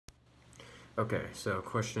Okay, so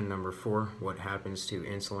question number 4. What happens to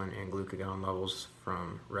insulin and glucagon levels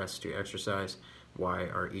from rest to exercise? Why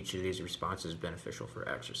are each of these responses beneficial for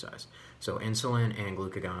exercise? So insulin and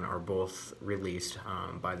glucagon are both released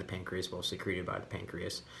by the pancreas, both secreted by the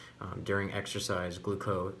pancreas. During exercise,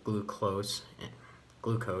 glucose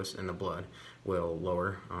in the blood will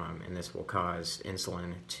lower, and this will cause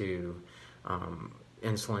insulin to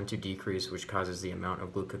decrease, which causes the amount of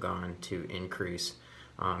glucagon to increase.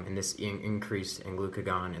 And this increase in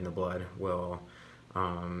glucagon in the blood will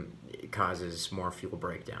causes more fuel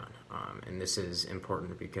breakdown. And this is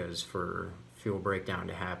important because for fuel breakdown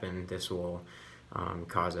to happen, this will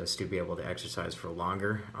cause us to be able to exercise for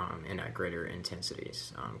longer and at greater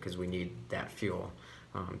intensities because we need that fuel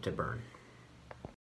to burn.